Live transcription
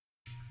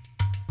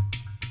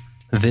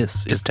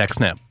This is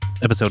TechSnap,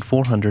 episode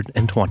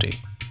 420,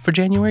 for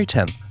January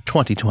 10th,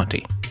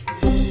 2020.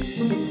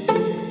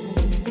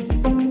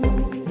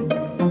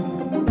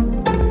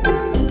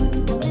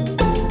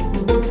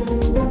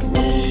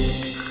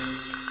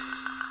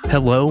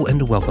 Hello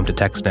and welcome to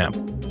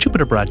TechSnap,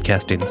 Jupiter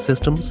Broadcasting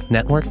Systems,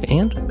 Network,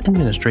 and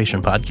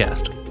Administration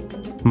podcast.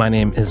 My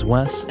name is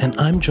Wes, and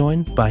I'm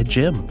joined by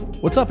Jim.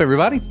 What's up,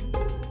 everybody?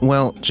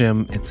 Well,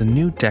 Jim, it's a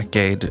new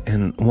decade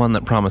and one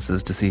that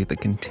promises to see the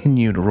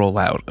continued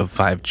rollout of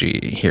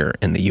 5G here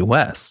in the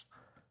US.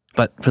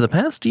 But for the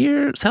past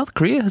year, South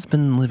Korea has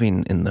been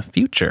living in the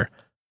future.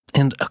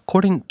 And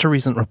according to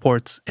recent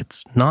reports,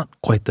 it's not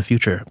quite the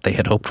future they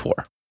had hoped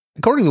for.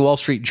 According to the Wall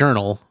Street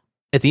Journal,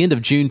 at the end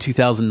of June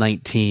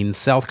 2019,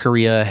 South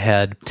Korea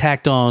had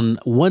tacked on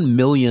 1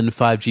 million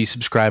 5G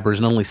subscribers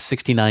in only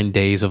 69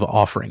 days of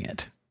offering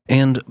it.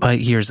 And by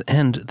year's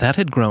end, that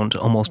had grown to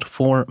almost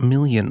 4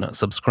 million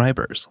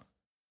subscribers.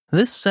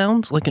 This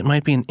sounds like it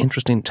might be an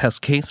interesting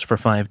test case for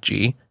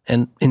 5G,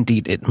 and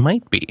indeed it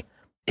might be,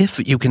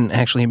 if you can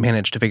actually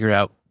manage to figure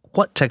out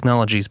what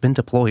technology's been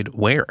deployed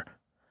where.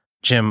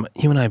 Jim,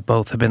 you and I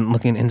both have been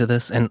looking into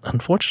this, and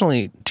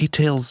unfortunately,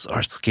 details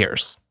are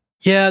scarce.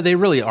 Yeah, they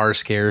really are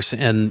scarce,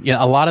 and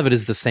a lot of it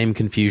is the same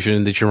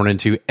confusion that you run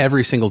into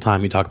every single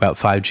time you talk about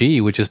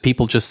 5G, which is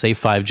people just say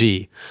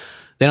 5G.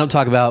 They don't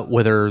talk about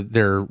whether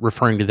they're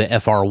referring to the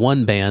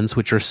FR1 bands,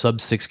 which are sub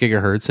 6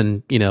 gigahertz,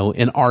 and,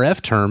 in RF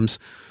terms,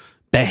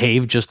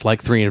 behave just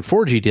like 3 and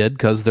 4G did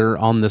because they're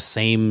on the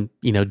same,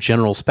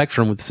 general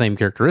spectrum with the same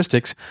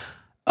characteristics.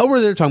 Or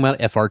they're talking about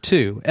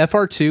FR2.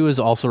 FR2 is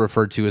also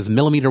referred to as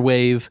millimeter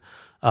wave.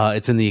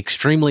 It's in the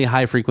extremely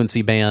high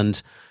frequency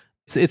band.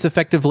 It's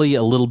effectively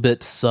a little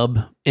bit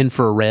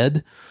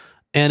sub-infrared,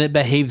 and it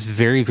behaves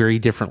very, very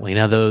differently.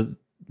 Now,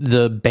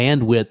 the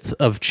bandwidth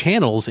of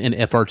channels in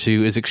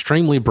FR2 is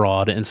extremely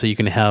broad, and so you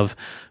can have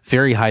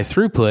very high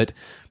throughput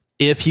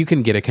if you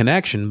can get a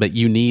connection, but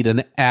you need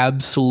an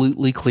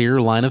absolutely clear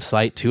line of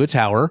sight to a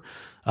tower.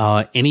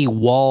 Any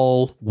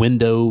wall,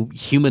 window,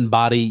 human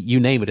body, you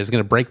name it, is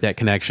going to break that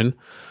connection.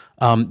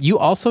 You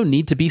also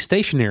need to be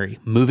stationary.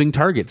 Moving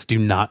targets do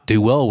not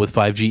do well with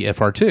 5G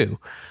FR2.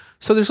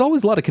 So there's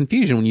always a lot of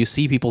confusion when you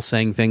see people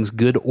saying things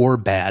good or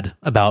bad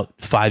about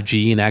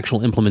 5G and actual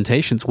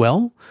implementations.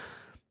 Well,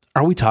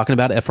 are we talking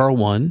about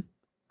FR1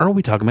 or are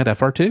we talking about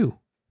FR2?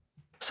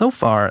 So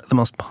far, the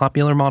most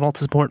popular model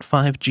to support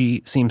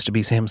 5G seems to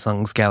be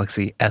Samsung's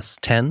Galaxy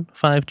S10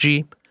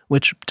 5G,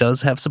 which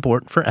does have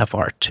support for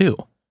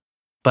FR2.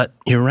 But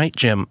you're right,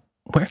 Jim.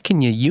 Where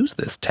can you use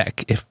this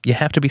tech if you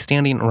have to be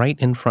standing right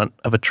in front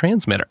of a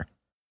transmitter?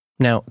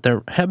 Now,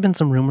 there have been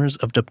some rumors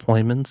of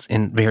deployments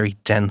in very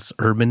dense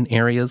urban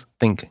areas,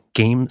 think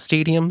game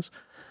stadiums,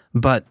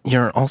 but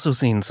you're also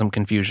seeing some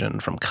confusion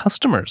from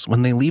customers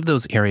when they leave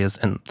those areas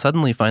and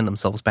suddenly find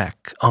themselves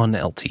back on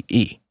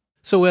LTE.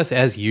 So, Wes,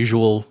 as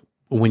usual,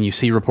 when you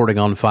see reporting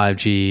on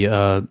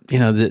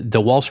 5G,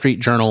 the Wall Street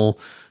Journal,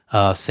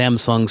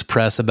 Samsung's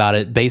press about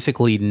it,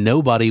 basically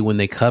nobody, when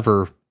they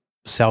cover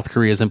South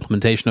Korea's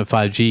implementation of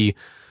 5G,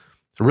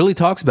 really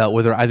talks about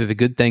whether either the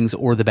good things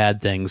or the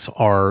bad things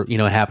are,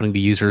 happening to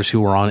users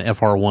who are on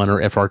FR1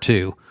 or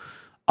FR2.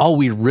 All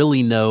we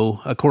really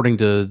know, according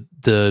to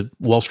the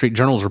Wall Street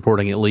Journal's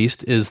reporting at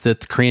least, is that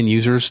the Korean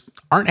users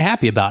aren't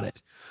happy about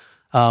it.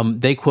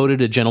 They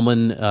quoted a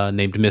gentleman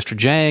named Mr.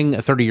 Jang, a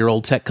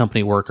 30-year-old tech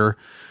company worker,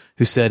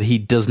 who said he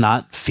does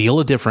not feel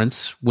a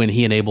difference when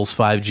he enables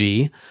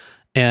 5G.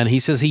 And he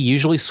says he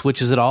usually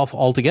switches it off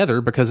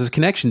altogether because his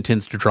connection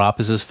tends to drop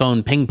as his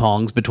phone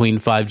ping-pongs between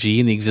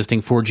 5G and the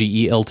existing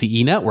 4G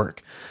LTE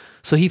network.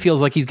 So he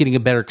feels like he's getting a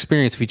better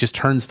experience if he just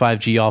turns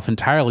 5G off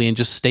entirely and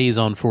just stays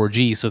on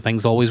 4G so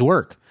things always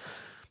work.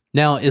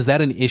 Now, is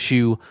that an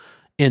issue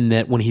in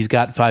that when he's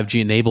got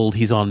 5G enabled,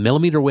 he's on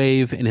millimeter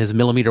wave and his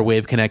millimeter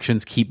wave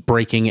connections keep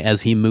breaking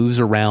as he moves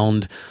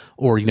around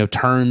or,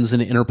 turns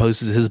and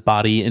interposes his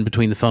body in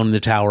between the phone and the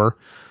tower?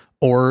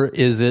 Or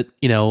is it,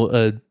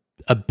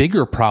 a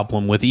bigger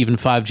problem with even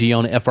 5G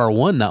on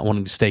FR1 not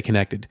wanting to stay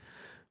connected?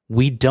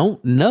 We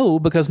don't know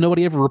because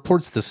nobody ever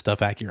reports this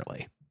stuff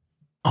accurately.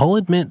 I'll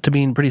admit to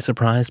being pretty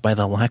surprised by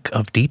the lack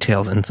of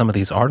details in some of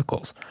these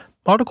articles.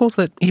 Articles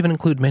that even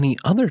include many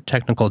other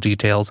technical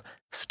details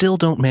still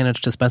don't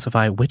manage to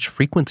specify which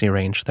frequency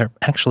range they're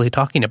actually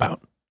talking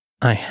about.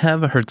 I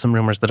have heard some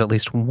rumors that at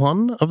least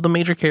one of the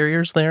major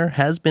carriers there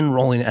has been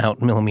rolling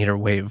out millimeter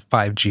wave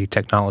 5G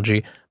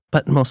technology,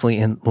 but mostly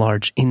in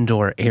large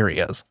indoor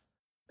areas.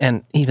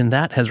 And even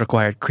that has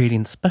required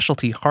creating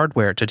specialty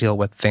hardware to deal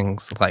with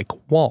things like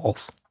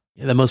walls.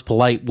 The most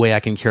polite way I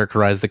can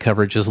characterize the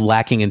coverage is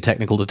lacking in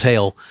technical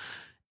detail.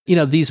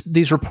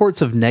 These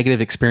reports of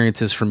negative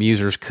experiences from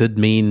users could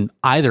mean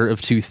either of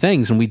two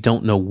things, and we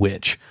don't know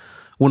which.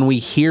 When we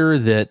hear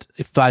that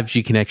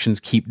 5G connections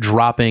keep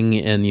dropping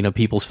and,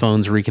 people's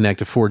phones reconnect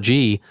to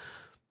 4G,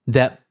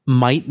 that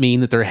might mean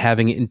that they're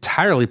having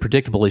entirely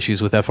predictable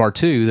issues with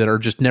FR2 that are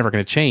just never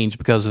going to change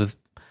because of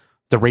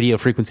the radio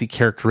frequency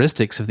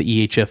characteristics of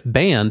the EHF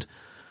band.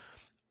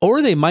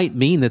 Or they might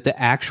mean that the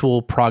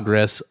actual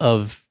progress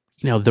of,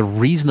 the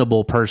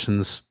reasonable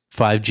person's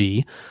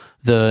 5G,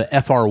 the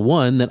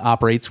FR1 that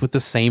operates with the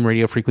same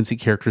radio frequency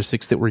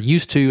characteristics that we're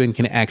used to and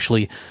can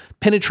actually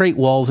penetrate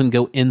walls and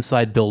go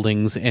inside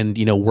buildings and,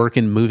 work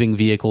in moving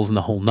vehicles and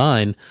the whole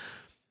nine.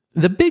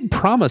 The big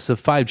promise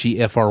of 5G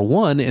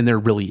FR1, and there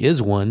really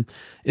is one,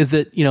 is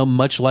that,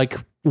 much like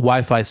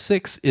Wi-Fi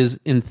 6 is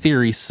in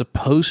theory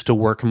supposed to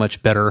work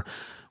much better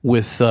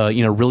with,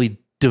 really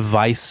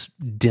device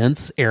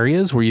dense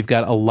areas where you've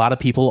got a lot of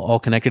people all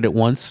connected at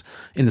once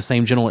in the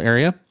same general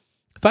area.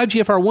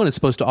 5G FR1 is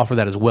supposed to offer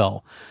that as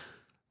well.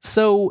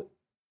 So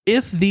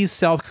if these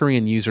South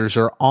Korean users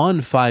are on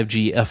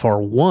 5G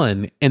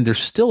FR1 and they're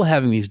still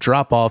having these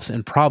drop-offs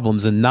and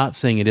problems and not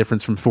seeing a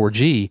difference from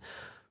 4G,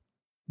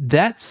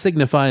 that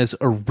signifies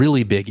a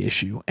really big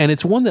issue. And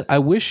it's one that I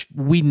wish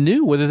we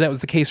knew whether that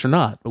was the case or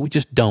not, but we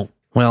just don't.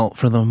 Well,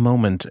 for the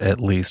moment, at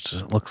least,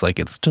 it looks like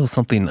it's still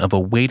something of a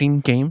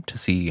waiting game to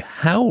see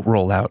how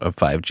rollout of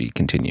 5G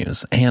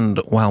continues. And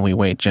while we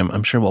wait, Jim,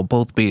 I'm sure we'll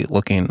both be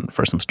looking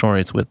for some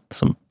stories with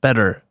some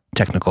better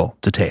technical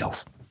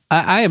details.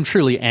 I am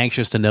truly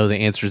anxious to know the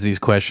answers to these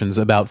questions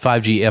about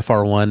 5G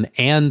FR1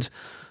 and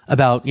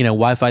about,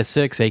 Wi-Fi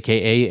 6,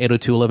 aka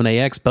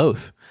 802.11ax,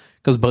 both.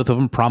 Because both of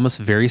them promise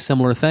very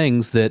similar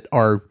things that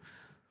are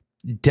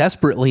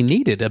desperately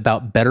needed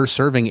about better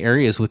serving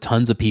areas with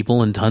tons of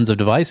people and tons of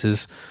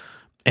devices.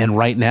 And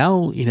right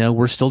now,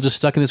 we're still just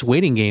stuck in this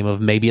waiting game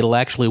of maybe it'll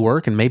actually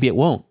work and maybe it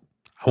won't.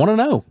 I want to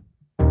know.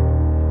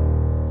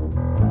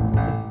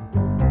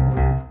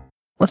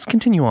 Let's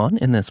continue on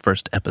in this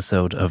first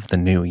episode of the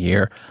new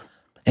year.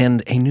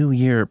 And a new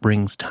year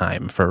brings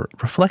time for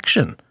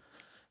reflection.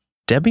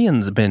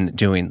 Debian's been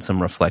doing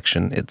some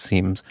reflection, it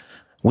seems,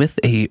 with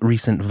a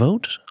recent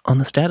vote on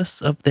the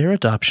status of their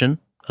adoption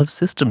of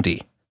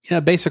Systemd. Yeah,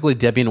 basically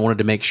Debian wanted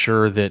to make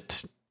sure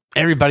that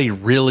everybody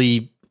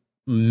really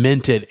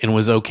meant it and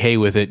was okay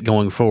with it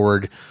going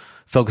forward,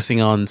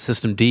 focusing on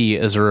Systemd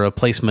as a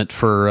replacement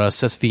for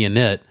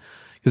sysvinit,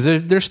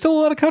 because there's still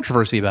a lot of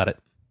controversy about it.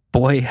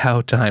 Boy,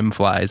 how time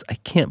flies. I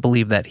can't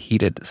believe that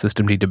heated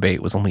Systemd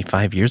debate was only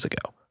 5 years ago.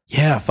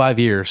 Yeah, 5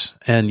 years,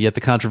 and yet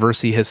the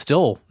controversy has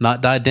still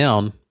not died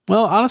down.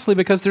 Well, honestly,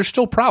 because there's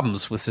still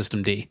problems with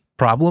Systemd.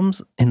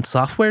 Problems in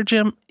software,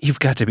 Jim? You've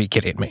got to be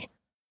kidding me.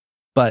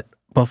 But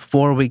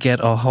before we get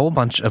a whole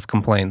bunch of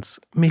complaints,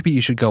 maybe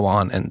you should go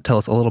on and tell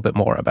us a little bit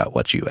more about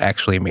what you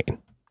actually mean.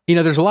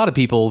 There's a lot of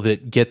people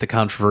that get the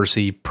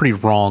controversy pretty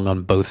wrong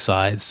on both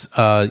sides.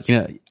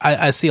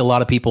 I see a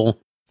lot of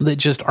people that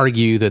just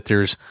argue that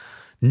there's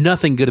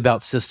nothing good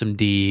about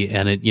Systemd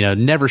and it,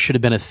 never should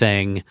have been a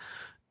thing.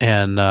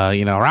 And,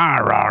 rah,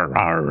 rah,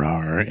 rah,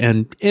 rah.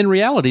 And in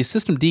reality,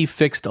 Systemd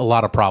fixed a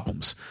lot of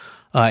problems.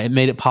 It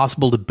made it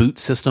possible to boot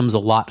systems a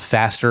lot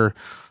faster.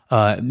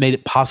 It made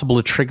it possible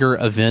to trigger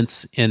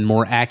events in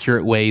more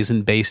accurate ways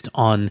and based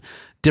on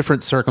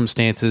different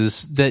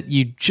circumstances that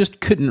you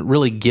just couldn't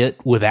really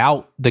get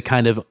without the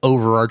kind of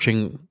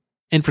overarching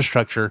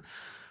infrastructure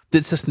that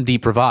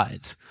Systemd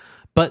provides.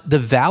 But the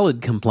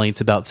valid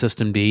complaints about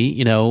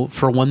Systemd,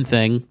 for one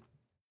thing,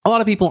 a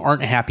lot of people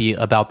aren't happy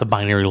about the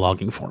binary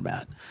logging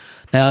format.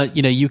 Now,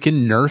 you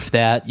can nerf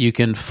that. You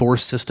can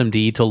force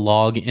Systemd to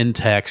log in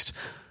text.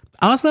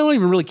 Honestly, I don't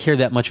even really care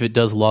that much if it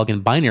does log in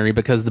binary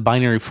because the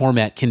binary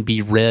format can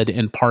be read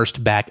and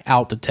parsed back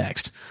out to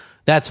text.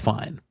 That's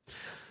fine.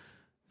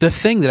 The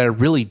thing that I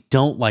really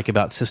don't like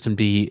about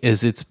Systemd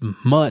is it's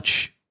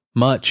much,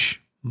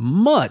 much,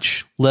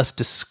 much less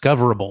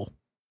discoverable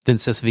than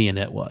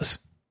sysvinit was.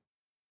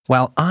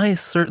 While I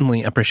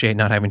certainly appreciate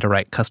not having to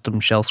write custom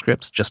shell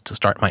scripts just to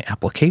start my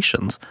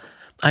applications,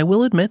 I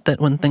will admit that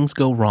when things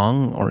go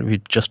wrong or you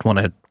just want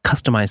to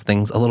customize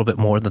things a little bit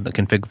more than the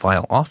config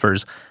file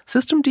offers,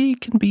 Systemd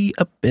can be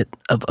a bit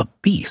of a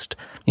beast.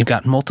 You've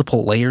got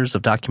multiple layers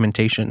of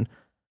documentation,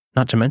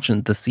 not to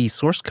mention the C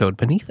source code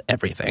beneath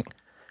everything.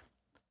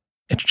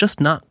 It's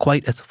just not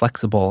quite as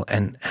flexible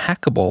and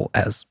hackable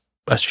as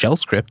a shell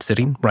script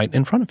sitting right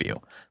in front of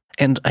you.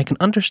 And I can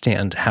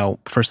understand how,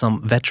 for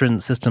some veteran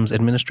systems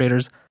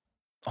administrators,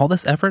 all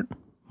this effort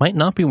might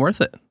not be worth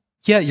it.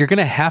 Yeah, you're going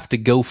to have to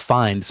go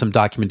find some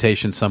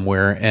documentation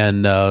somewhere,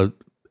 and a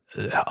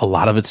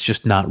lot of it's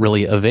just not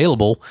really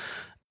available.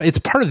 It's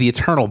part of the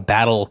eternal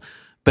battle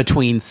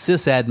between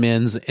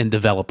sysadmins and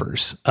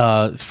developers.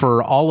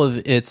 For all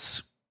of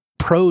its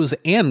pros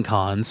and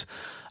cons,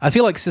 I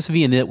feel like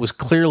sysvinit was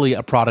clearly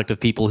a product of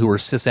people who were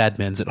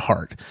sysadmins at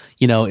heart.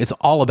 It's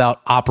all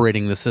about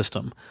operating the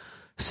system.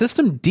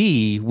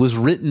 Systemd was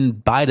written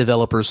by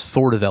developers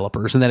for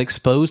developers, and that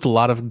exposed a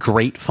lot of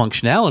great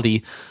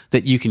functionality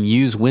that you can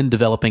use when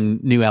developing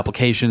new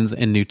applications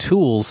and new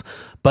tools,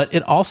 but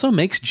it also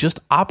makes just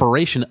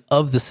operation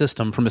of the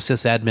system from a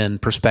sysadmin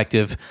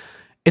perspective,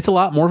 it's a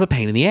lot more of a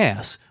pain in the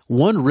ass.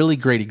 One really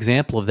great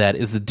example of that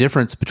is the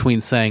difference between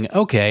saying,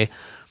 okay,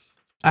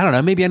 I don't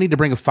know, maybe I need to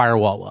bring a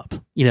firewall up,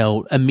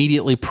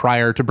 immediately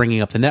prior to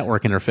bringing up the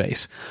network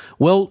interface.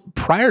 Well,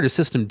 prior to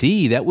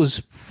Systemd, that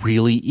was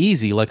really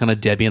easy. Like on a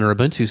Debian or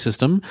Ubuntu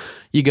system,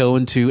 you go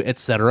into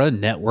etc.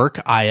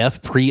 network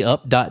if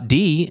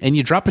pre-up.d and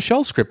you drop a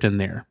shell script in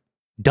there.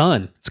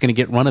 Done. It's going to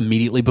get run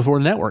immediately before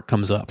the network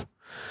comes up.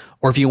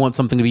 Or if you want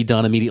something to be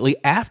done immediately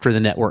after the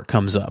network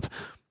comes up,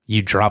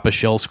 you drop a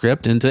shell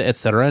script into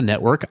etc.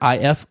 network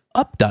if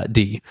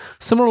up.d.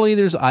 Similarly,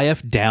 there's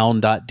if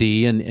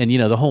down.d and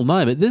the whole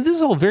nine. But this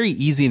is all very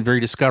easy and very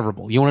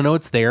discoverable. You want to know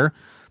it's there?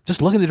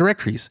 Just look in the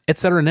directories,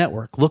 etc.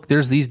 network. Look,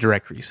 there's these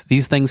directories.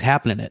 These things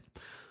happen in it.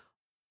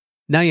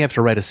 Now you have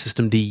to write a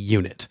systemd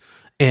unit.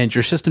 And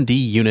your systemd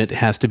unit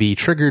has to be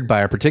triggered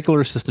by a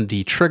particular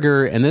systemd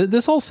trigger. And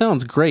this all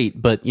sounds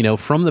great, but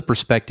from the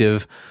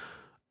perspective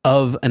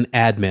of an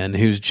admin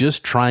who's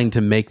just trying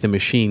to make the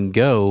machine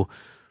go,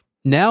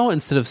 now,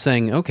 instead of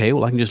saying, okay,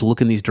 well, I can just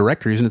look in these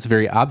directories and it's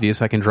very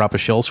obvious I can drop a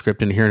shell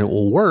script in here and it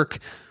will work.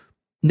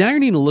 Now you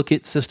need to look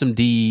at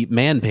systemd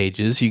man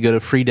pages. You go to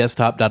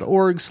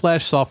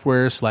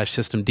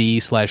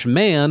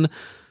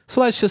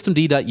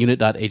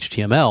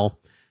freedesktop.org/software/systemd/man/systemd.unit.html.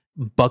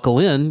 Buckle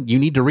in. You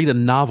need to read a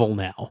novel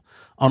now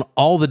on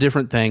all the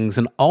different things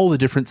and all the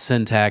different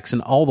syntax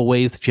and all the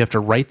ways that you have to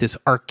write this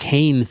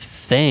arcane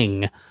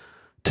thing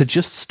to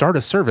just start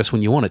a service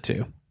when you want it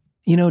to.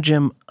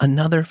 Jim,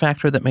 another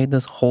factor that made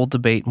this whole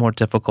debate more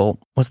difficult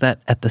was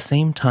that at the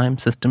same time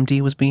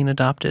systemd was being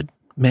adopted,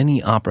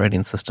 many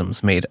operating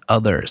systems made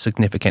other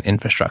significant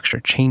infrastructure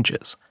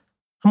changes.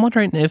 I'm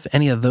wondering if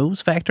any of those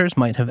factors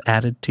might have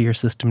added to your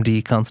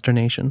systemd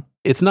consternation.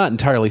 It's not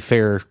entirely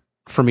fair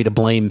for me to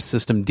blame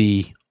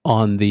systemd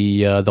on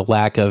the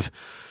lack of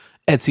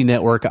Etsy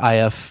network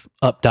if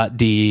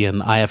up.d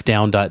and if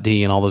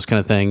down.d and all those kind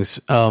of things.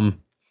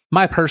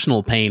 My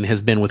personal pain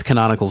has been with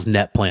Canonical's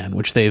NetPlan,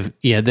 which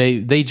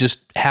they just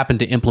happened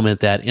to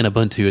implement that in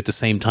Ubuntu at the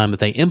same time that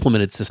they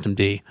implemented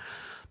systemd.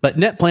 But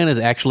NetPlan is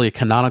actually a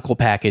Canonical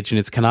package, and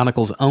it's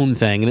Canonical's own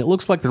thing, and it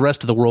looks like the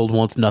rest of the world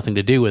wants nothing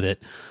to do with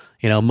it,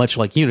 much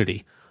like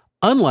Unity.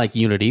 Unlike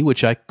Unity,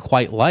 which I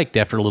quite liked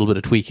after a little bit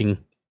of tweaking,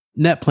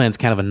 NetPlan's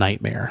kind of a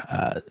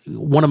nightmare.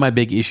 One of my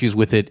big issues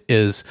with it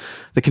is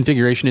the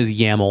configuration is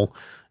YAML,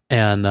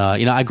 and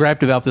I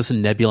griped about this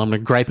in Nebula. I'm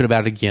going to gripe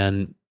about it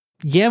again.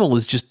 YAML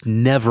is just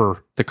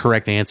never the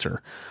correct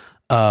answer.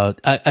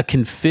 A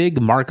config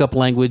markup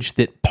language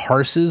that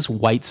parses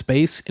white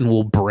space and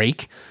will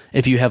break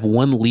if you have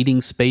one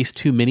leading space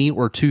too many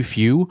or too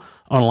few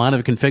on a line of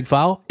a config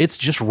file, it's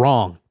just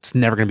wrong. It's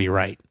never going to be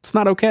right. It's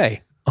not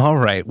okay. All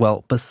right,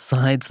 well,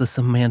 besides the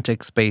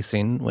semantic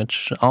spacing,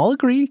 which I'll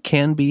agree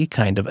can be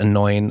kind of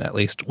annoying, at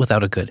least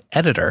without a good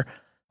editor,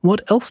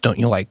 what else don't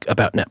you like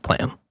about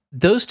NetPlan?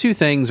 Those two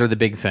things are the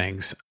big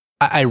things.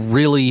 I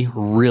really,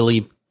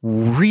 really,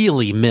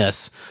 really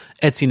miss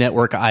Etsy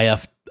network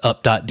if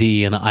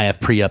up.d and if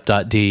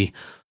pre-up.d.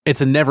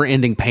 It's a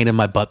never-ending pain in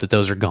my butt that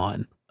those are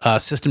gone.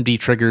 Systemd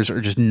triggers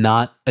are just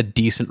not a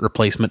decent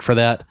replacement for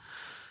that.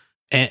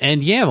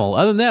 And YAML.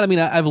 Other than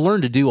that, I've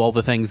learned to do all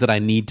the things that I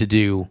need to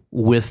do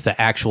with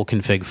the actual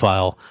config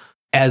file,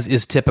 as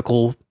is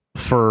typical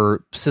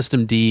for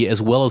systemd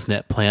as well as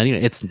NetPlan.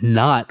 It's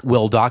not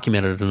well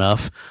documented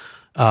enough.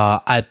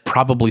 I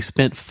probably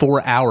spent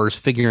 4 hours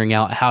figuring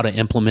out how to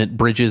implement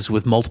bridges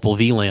with multiple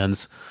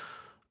VLANs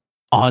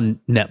on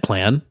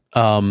NetPlan.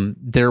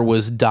 There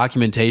was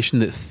documentation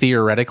that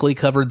theoretically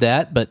covered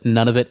that, but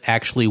none of it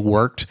actually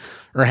worked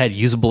or had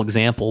usable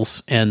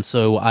examples. And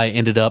so I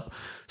ended up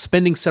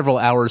spending several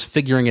hours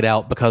figuring it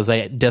out because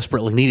I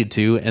desperately needed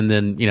to, and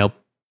then,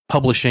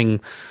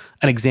 publishing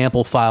an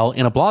example file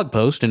in a blog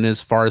post. And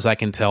as far as I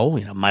can tell,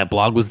 my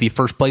blog was the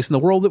first place in the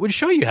world that would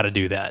show you how to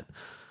do that.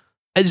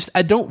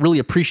 I don't really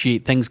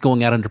appreciate things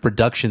going out into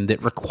production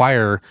that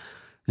require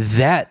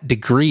that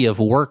degree of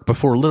work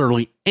before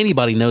literally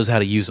anybody knows how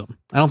to use them.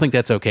 I don't think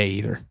that's okay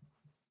either.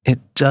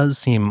 It does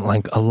seem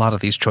like a lot of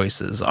these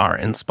choices are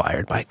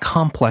inspired by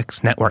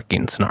complex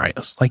networking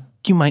scenarios, like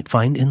you might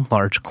find in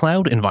large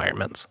cloud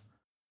environments.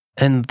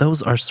 And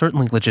those are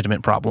certainly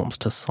legitimate problems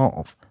to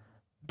solve.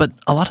 But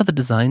a lot of the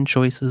design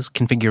choices,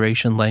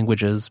 configuration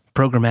languages,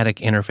 programmatic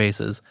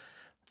interfaces,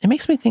 it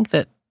makes me think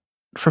that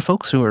for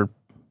folks who are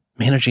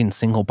managing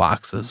single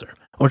boxes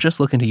or just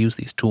looking to use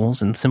these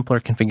tools in simpler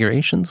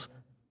configurations,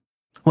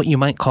 what you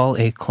might call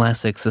a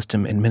classic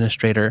system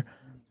administrator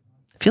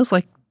feels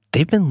like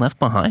they've been left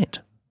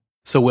behind.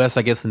 So, Wes,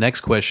 I guess the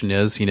next question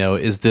is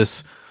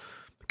this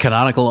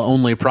Canonical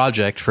only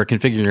project for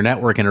configuring your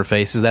network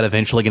interface? Is that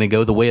eventually going to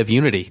go the way of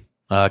Unity?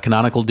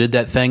 Canonical did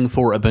that thing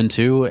for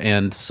Ubuntu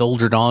and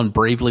soldiered on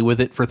bravely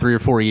with it for 3 or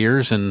 4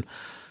 years. And,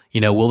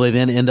 will they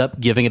then end up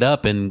giving it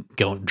up and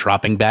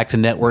dropping back to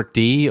Network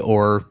D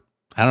or,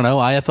 I don't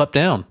know, IF up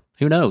down?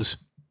 Who knows?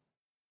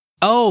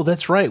 Oh,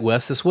 that's right,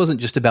 Wes. This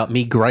wasn't just about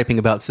me griping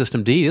about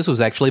systemd. This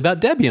was actually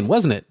about Debian,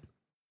 wasn't it?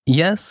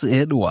 Yes,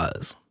 it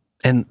was.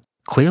 And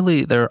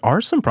clearly there are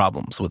some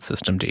problems with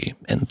systemd,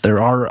 and there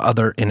are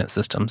other init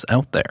systems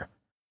out there.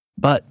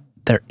 But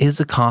there is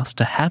a cost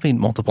to having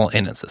multiple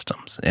init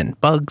systems, in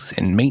bugs,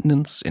 in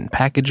maintenance, in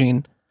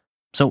packaging.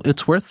 So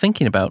it's worth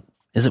thinking about,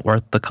 is it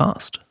worth the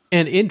cost?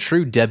 And in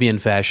true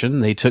Debian fashion,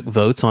 they took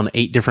votes on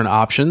 8 different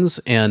options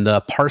and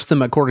parsed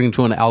them according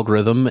to an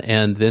algorithm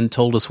and then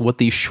told us what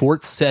the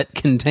short set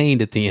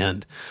contained at the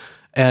end.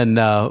 And,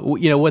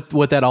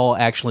 what that all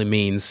actually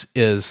means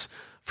is,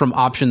 from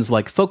options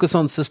like focus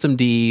on system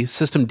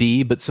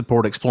D, but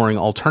support exploring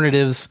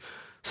alternatives.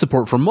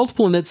 Support for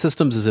multiple init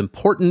systems is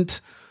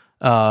important.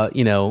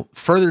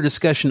 Further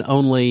discussion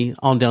only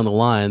on down the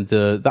line.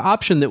 The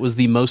option that was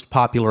the most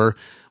popular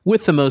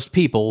with the most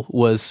people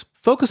was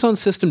focus on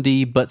system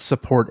D, but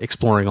support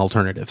exploring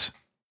alternatives.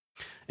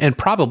 And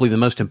probably the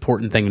most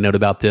important thing to note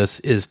about this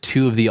is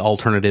two of the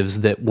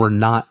alternatives that were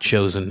not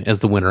chosen as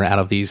the winner out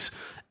of these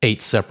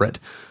 8 separate.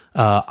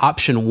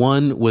 Option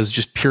 1 was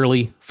just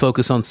purely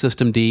focus on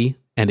system D,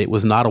 and it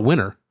was not a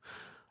winner.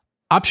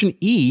 Option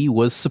E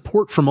was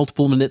support for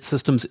multiple init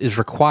systems is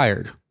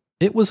required.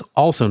 It was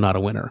also not a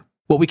winner.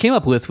 What we came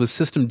up with was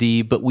system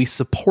D, but we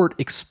support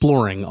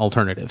exploring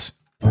alternatives.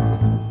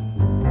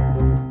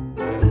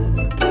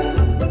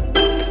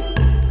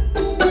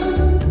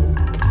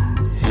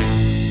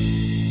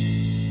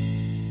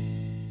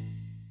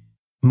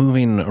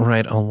 Moving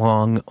right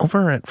along,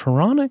 over at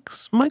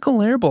Phoronix, Michael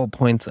Lairball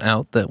points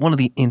out that one of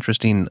the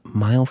interesting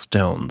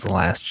milestones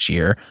last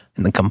year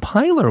in the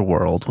compiler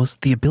world was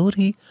the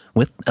ability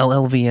with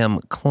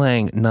LLVM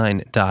Clang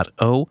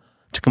 9.0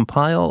 to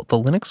compile the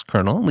Linux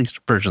kernel, at least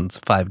versions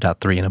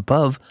 5.3 and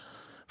above,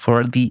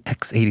 for the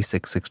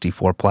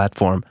x86-64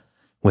 platform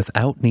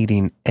without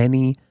needing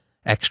any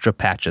extra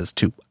patches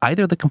to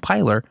either the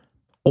compiler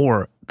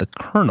or the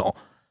kernel.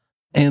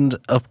 And,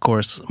 of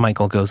course,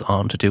 Michael goes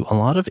on to do a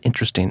lot of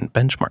interesting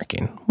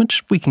benchmarking,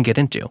 which we can get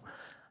into.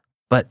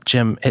 But,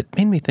 Jim, it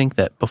made me think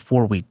that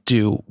before we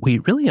do, we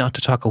really ought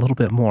to talk a little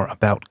bit more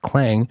about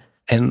Clang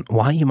and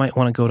why you might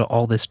want to go to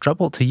all this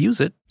trouble to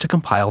use it to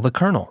compile the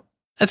kernel.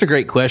 That's a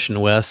great question,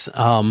 Wes.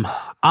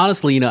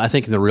 Honestly, I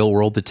think in the real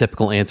world, the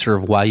typical answer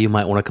of why you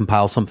might want to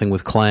compile something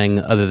with Clang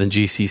other than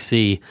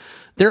GCC,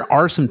 there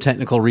are some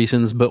technical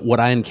reasons, but what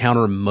I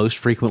encounter most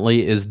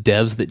frequently is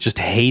devs that just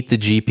hate the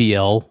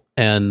GPL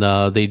and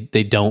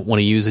they don't want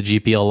to use a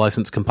GPL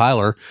licensed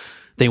compiler.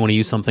 They want to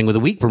use something with a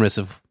weak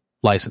permissive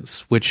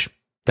license, which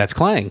that's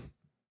Clang.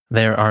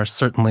 There are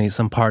certainly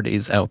some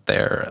parties out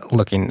there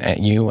looking at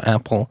you,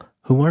 Apple,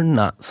 who are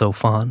not so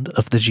fond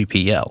of the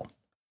GPL.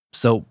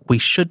 So we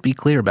should be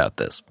clear about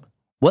this.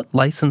 What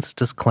license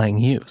does Clang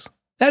use?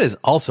 That is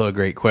also a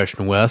great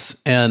question,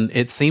 Wes. And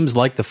it seems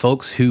like the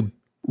folks who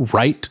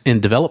write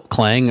and develop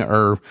Clang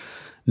are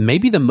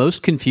maybe the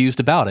most confused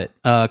about it.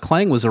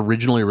 Clang was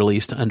originally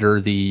released under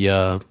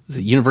the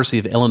University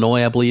of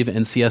Illinois, I believe,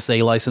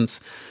 NCSA license,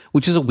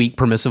 which is a weak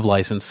permissive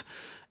license.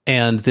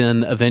 And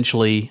then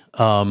eventually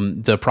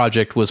the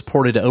project was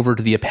ported over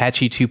to the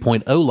Apache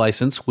 2.0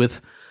 license with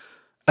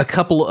a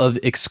couple of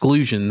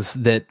exclusions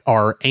that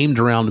are aimed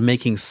around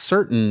making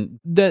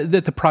certain that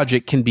the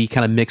project can be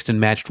kind of mixed and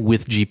matched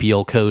with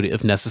GPL code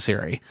if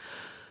necessary.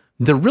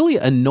 The really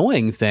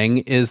annoying thing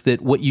is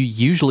that what you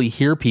usually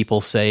hear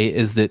people say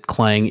is that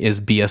Clang is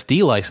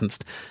BSD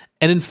licensed.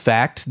 And in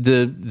fact,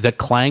 the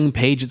Clang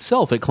page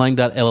itself at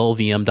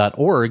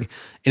clang.llvm.org,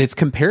 in its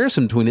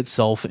comparison between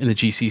itself and the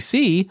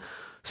GCC,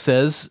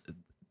 says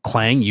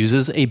Clang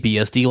uses a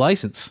BSD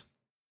license.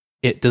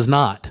 It does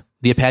not.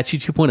 The Apache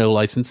 2.0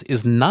 license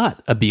is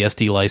not a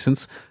BSD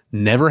license,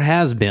 never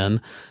has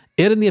been.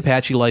 It and the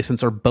Apache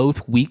license are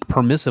both weak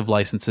permissive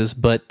licenses,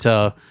 but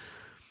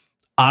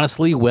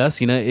honestly, Wes,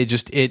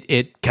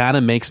 it kind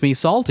of makes me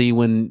salty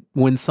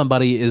when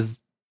somebody is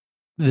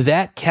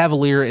that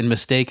cavalier and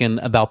mistaken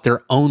about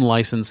their own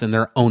license and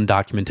their own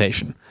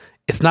documentation.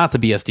 It's not the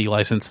BSD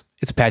license,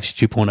 it's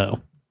Apache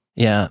 2.0.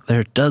 Yeah,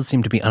 there does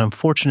seem to be an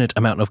unfortunate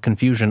amount of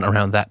confusion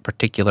around that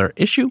particular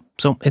issue,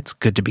 so it's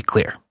good to be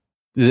clear.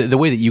 The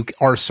way that you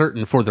are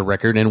certain for the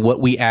record, and what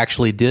we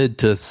actually did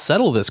to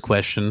settle this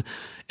question,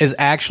 is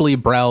actually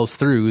browse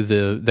through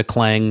the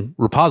Clang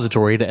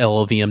repository to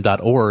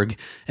llvm.org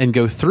and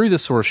go through the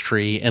source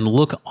tree and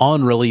look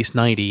on release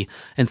 90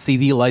 and see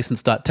the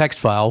license.txt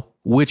file,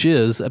 which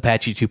is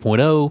Apache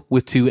 2.0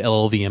 with 2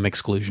 LLVM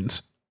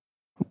exclusions.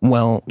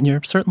 Well,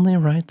 you're certainly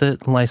right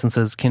that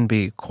licenses can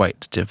be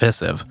quite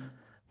divisive,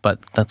 but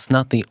that's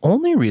not the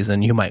only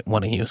reason you might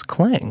want to use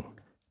Clang.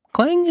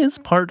 Clang is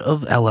part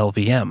of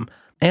LLVM,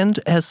 and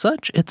as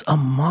such, it's a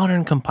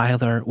modern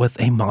compiler with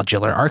a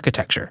modular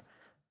architecture.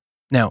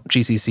 Now,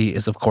 GCC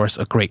is of course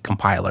a great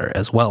compiler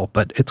as well,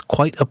 but it's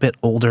quite a bit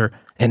older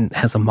and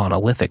has a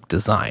monolithic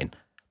design.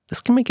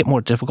 This can make it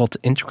more difficult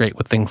to integrate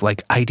with things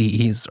like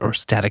IDEs or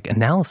static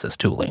analysis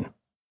tooling.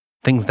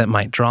 Things that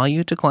might draw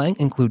you to Clang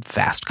include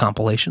fast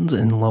compilations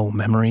and low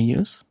memory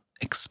use,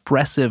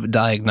 expressive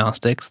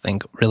diagnostics,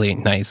 think really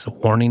nice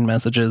warning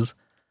messages,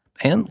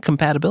 and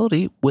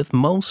compatibility with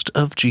most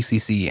of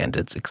GCC and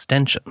its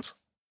extensions.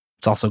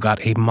 It's also got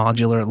a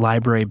modular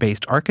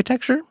library-based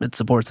architecture. It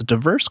supports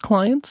diverse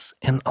clients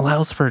and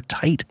allows for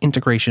tight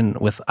integration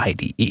with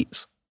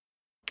IDEs.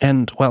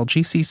 And while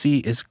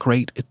GCC is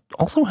great, it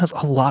also has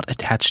a lot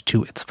attached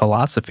to its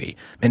philosophy.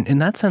 And in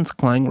that sense,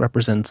 Clang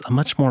represents a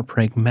much more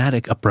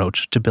pragmatic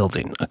approach to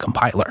building a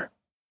compiler.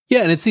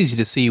 Yeah, and it's easy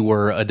to see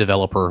where a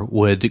developer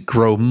would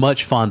grow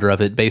much fonder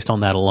of it based on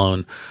that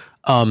alone.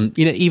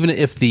 Even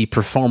if the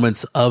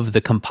performance of the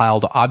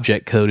compiled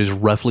object code is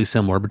roughly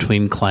similar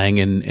between Clang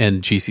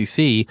and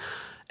GCC,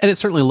 And it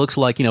certainly looks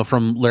like,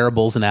 from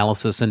Larable's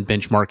analysis and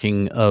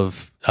benchmarking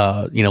of,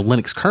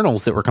 Linux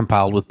kernels that were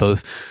compiled with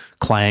both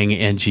Clang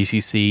and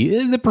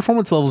GCC, the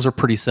performance levels are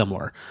pretty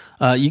similar.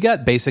 You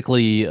got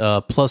basically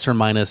plus or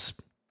minus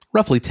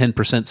roughly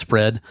 10%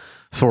 spread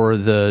for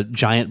the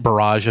giant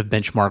barrage of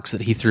benchmarks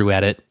that he threw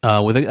at it,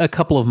 with a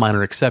couple of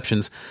minor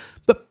exceptions,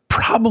 but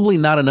probably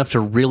not enough to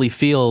really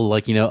feel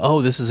like,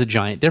 this is a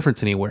giant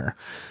difference anywhere.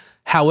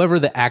 However,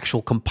 the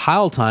actual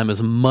compile time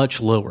is much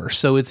lower.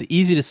 So it's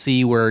easy to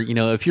see where,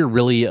 if you're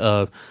really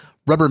a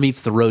rubber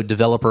meets the road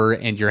developer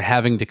and you're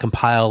having to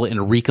compile and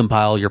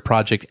recompile your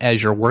project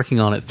as you're working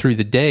on it through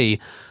the day,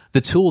 the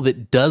tool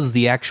that does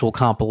the actual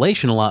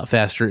compilation a lot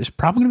faster is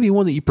probably going to be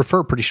one that you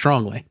prefer pretty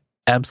strongly.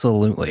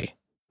 Absolutely.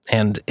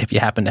 And if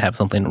you happen to have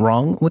something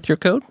wrong with your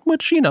code,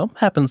 which,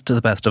 happens to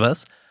the best of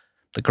us,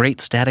 the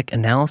great static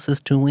analysis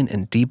tooling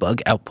and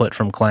debug output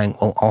from Clang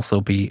will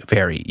also be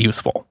very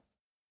useful.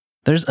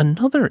 There's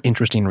another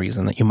interesting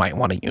reason that you might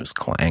want to use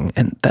Clang,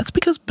 and that's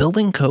because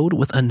building code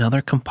with another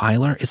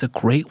compiler is a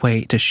great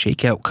way to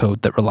shake out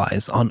code that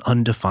relies on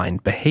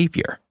undefined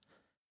behavior.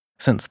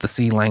 Since the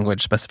C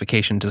language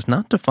specification does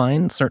not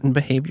define certain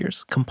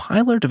behaviors,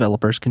 compiler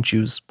developers can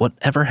choose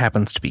whatever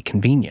happens to be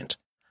convenient.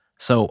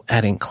 So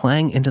adding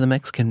Clang into the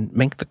mix can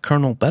make the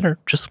kernel better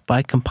just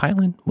by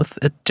compiling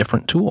with a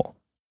different tool.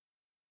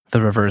 The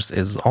reverse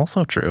is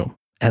also true.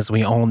 As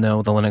we all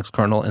know, the Linux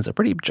kernel is a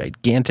pretty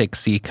gigantic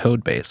C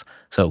codebase,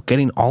 so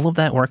getting all of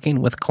that working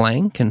with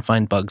Clang can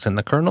find bugs in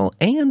the kernel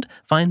and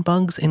find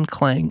bugs in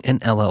Clang and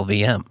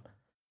LLVM.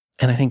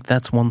 And I think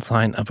that's one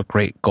sign of a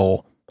great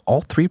goal. All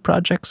three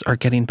projects are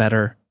getting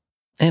better,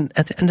 and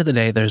at the end of the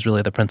day, there's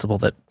really the principle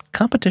that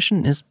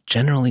competition is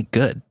generally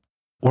good.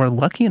 We're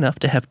lucky enough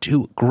to have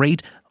two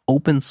great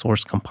open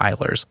source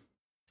compilers.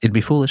 It'd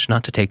be foolish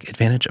not to take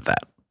advantage of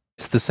that.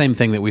 It's the same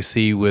thing that we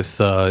see with,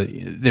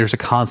 there's a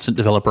constant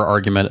developer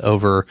argument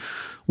over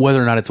whether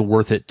or not it's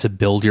worth it to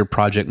build your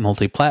project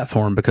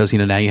multi-platform because,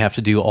 now you have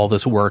to do all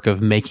this work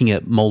of making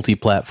it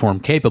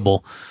multi-platform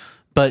capable.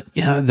 But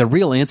the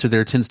real answer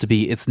there tends to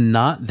be it's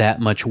not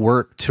that much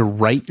work to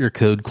write your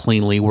code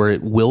cleanly where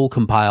it will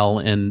compile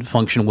and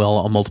function well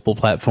on multiple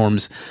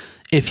platforms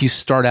if you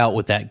start out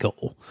with that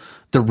goal.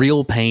 The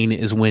real pain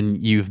is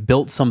when you've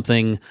built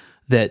something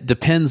that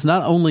depends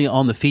not only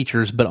on the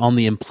features, but on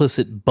the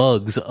implicit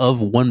bugs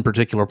of one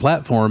particular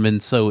platform. And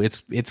so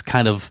it's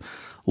kind of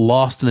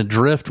lost in a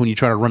drift when you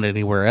try to run it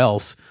anywhere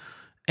else.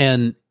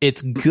 And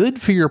it's good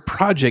for your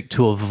project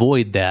to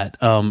avoid that.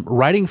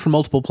 Writing for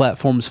multiple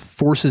platforms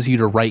forces you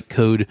to write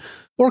code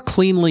more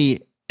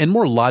cleanly and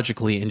more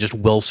logically and just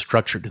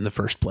well-structured in the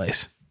first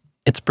place.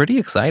 It's pretty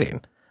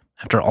exciting.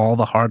 After all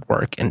the hard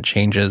work and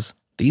changes,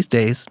 these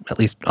days, at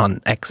least on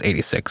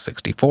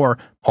x86-64,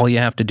 all you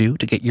have to do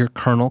to get your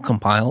kernel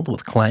compiled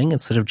with Clang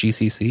instead of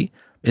GCC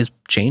is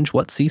change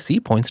what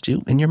CC points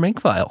to in your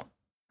makefile.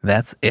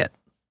 That's it.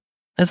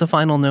 As a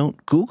final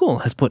note, Google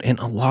has put in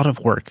a lot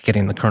of work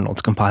getting the kernel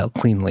to compile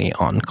cleanly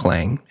on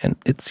Clang, and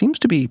it seems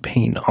to be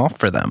paying off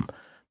for them.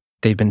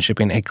 They've been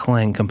shipping a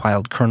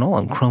Clang-compiled kernel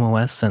on Chrome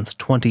OS since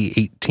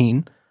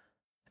 2018,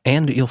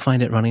 and you'll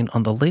find it running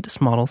on the latest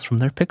models from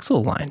their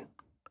Pixel line.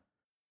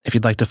 If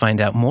you'd like to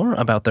find out more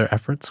about their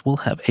efforts, we'll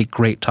have a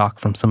great talk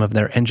from some of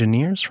their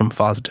engineers from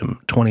FOSDEM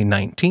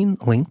 2019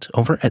 linked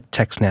over at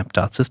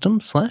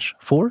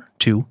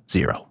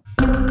techsnap.systems/420.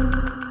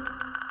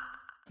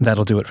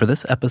 That'll do it for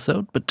this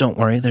episode, but don't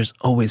worry, there's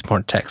always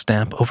more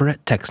TechSnap over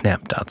at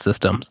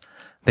techsnap.systems.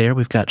 There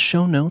we've got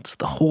show notes,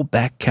 the whole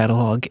back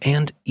catalog,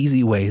 and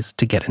easy ways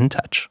to get in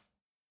touch.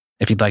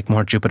 If you'd like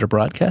more Jupiter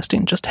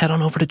Broadcasting, just head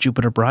on over to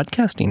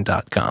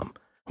jupiterbroadcasting.com.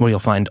 where you'll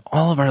find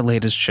all of our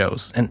latest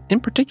shows, and in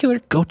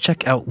particular, go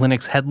check out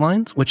Linux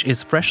Headlines, which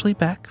is freshly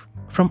back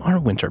from our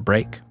winter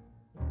break.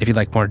 If you'd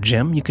like more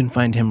Jim, you can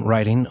find him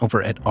writing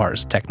over at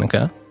Ars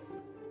Technica.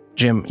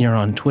 Jim, you're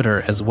on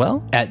Twitter as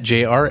well. At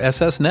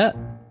JRSSNet.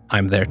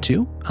 I'm there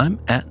too. I'm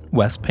at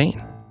Wes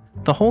Payne.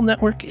 The whole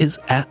network is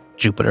at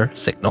Jupiter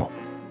Signal.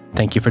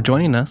 Thank you for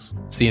joining us.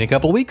 See you in a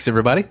couple weeks,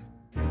 everybody.